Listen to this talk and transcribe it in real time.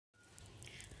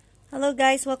Hello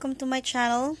guys, welcome to my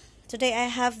channel. Today I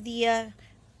have the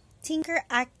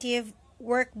Tinkeractive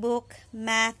workbook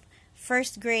math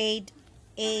first grade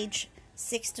age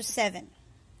 6 to 7.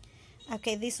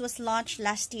 Okay, this was launched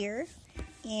last year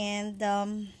and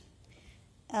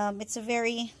it's a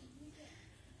very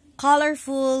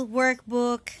colorful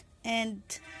workbook and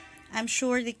I'm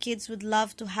sure the kids would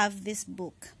love to have this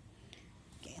book.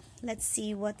 Okay, let's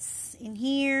see what's in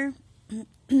here.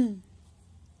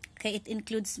 Okay, it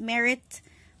includes merit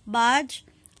badge,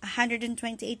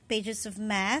 128 pages of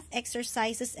math,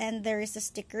 exercises, and there is a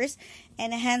stickers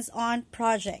and hands-on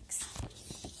projects.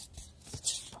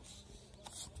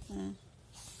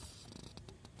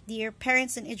 Dear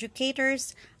parents and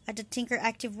educators, at the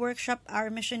Tinkeractive Workshop,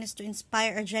 our mission is to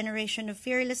inspire a generation of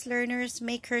fearless learners,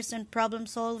 makers, and problem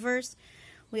solvers.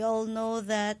 We all know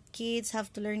that kids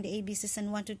have to learn the ABCs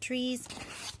and 1, 2, 3s.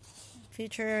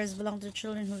 Futures belong to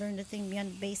children who learn the thing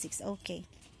beyond basics. Okay,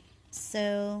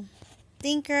 so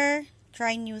tinker,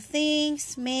 try new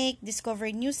things, make, discover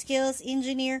new skills,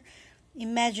 engineer,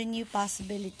 imagine new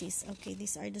possibilities. Okay,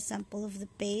 these are the sample of the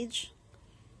page.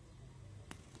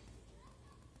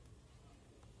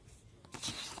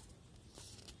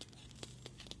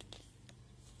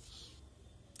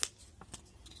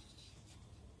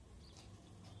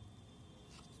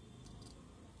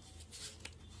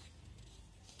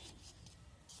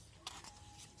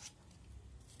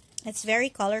 It's very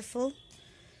colorful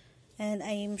and I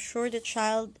am sure the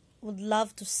child would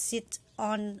love to sit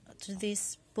on to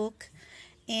this book,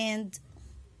 and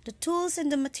the tools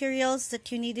and the materials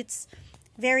that you need, it's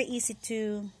very easy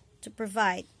to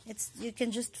provide. You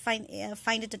can just find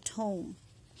it at home.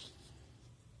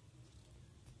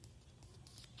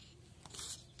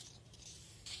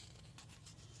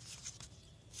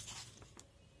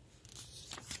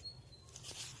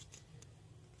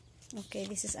 Okay,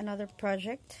 this is another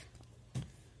project.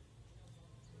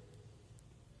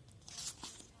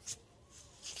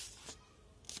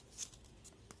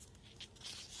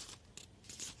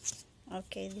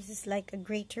 Okay, this is like a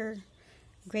greater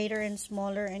and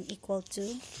smaller and equal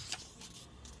to.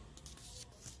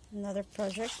 Another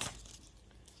project.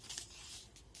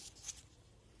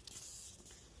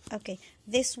 Okay,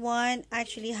 this one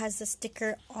actually has a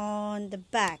sticker on the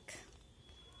back.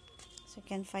 So you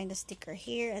can find a sticker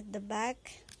here at the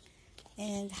back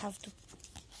and have to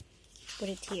put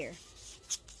it here.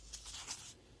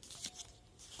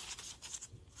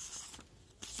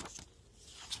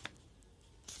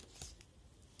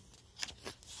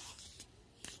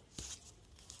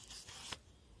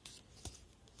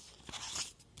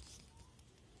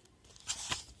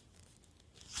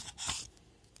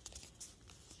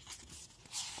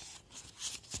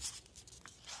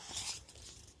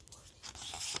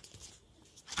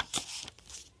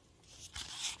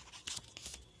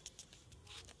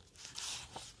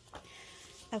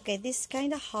 Okay, this is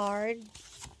kind of hard.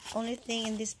 Only thing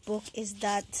in this book is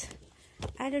that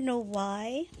I don't know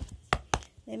why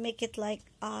they make it like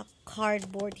a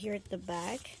cardboard here at the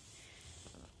back,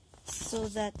 so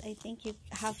that I think you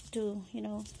have to,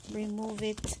 remove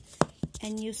it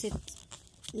and use it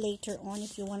later on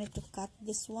if you wanted to cut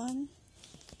this one.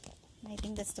 I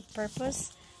think that's the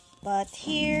purpose. But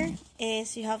here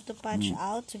is you have to punch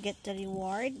out to get the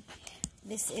reward.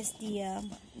 This is the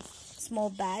small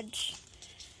badge.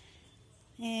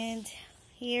 And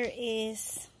here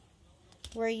is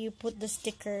where you put the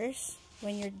stickers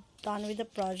when you're done with the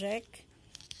project.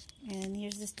 And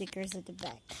here's the stickers at the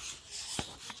back.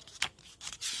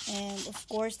 And of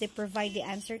course, they provide the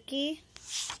answer key.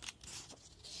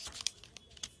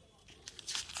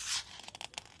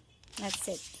 That's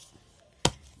it.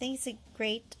 I think it's a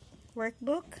great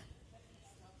workbook.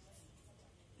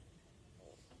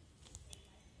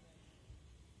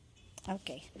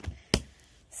 Okay.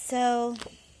 So,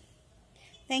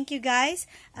 thank you guys.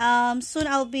 Soon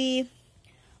I'll be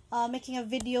making a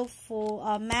video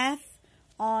for math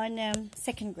on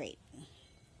 2nd grade.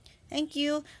 Thank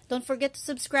you. Don't forget to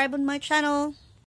subscribe on my channel.